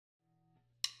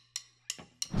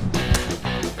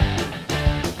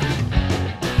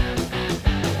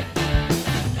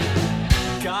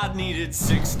God needed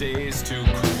 6 days to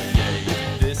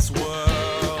create this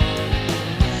world.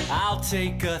 I'll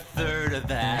take a third of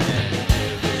that and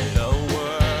give it a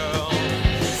whirl.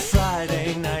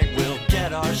 Friday night we'll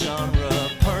get our genre,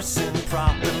 person,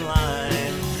 prop, and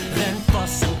line. Then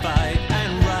fuss and fight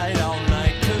and write all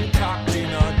night,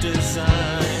 concocting our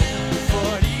design.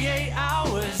 48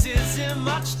 hours isn't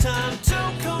much time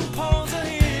to compose a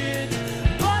hit,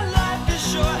 but life is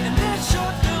short and this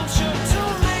short film sure to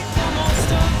make the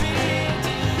most of it.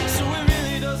 So it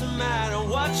really doesn't matter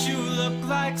what you look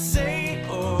like, say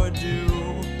or do.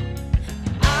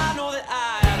 I know that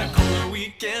I had a cooler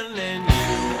weekend than you.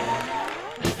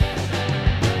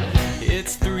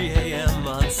 It's 3 a.m.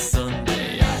 on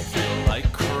Sunday, I feel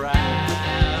like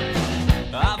crap.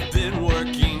 I've been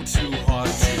working too hard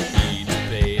to eat,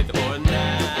 bathe, or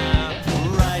nap.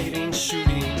 Writing,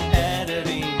 shooting,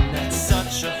 editing at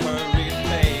such a hurried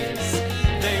pace.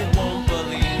 They won't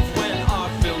believe when our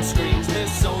film screens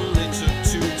this only took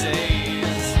 2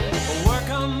 days. Work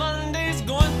on Monday's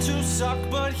going to suck,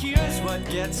 but here's what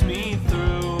gets me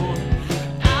through.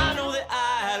 I know that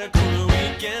I had a cooler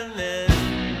weekend than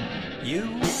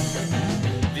you.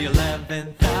 The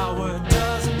 11th hour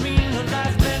doesn't mean the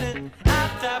last minute.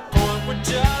 At that point we're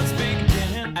just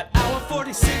beginning. At hour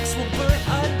 46 we'll put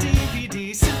a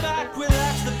DVD. Sit back,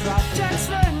 relax, the project's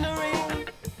rendering.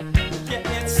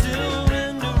 Yeah, it's still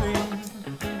rendering.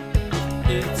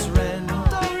 It's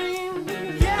rendering.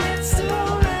 Yeah, it's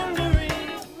still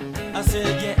rendering. I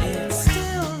said, yeah, it's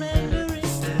still rendering.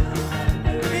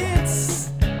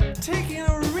 It's taking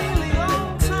a really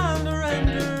long time to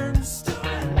render.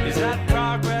 Is that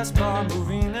progress bar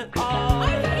moving at all?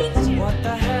 What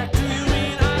the heck do you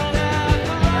mean I don't have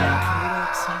the right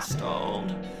codecs installed?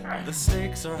 The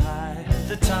stakes are high,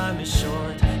 the time is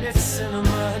short. It's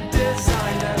cinema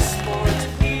designed as sport.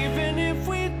 Even if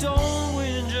we don't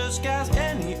win, just gas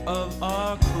any of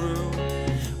our crew.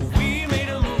 We made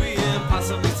a movie and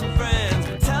possibly some friends.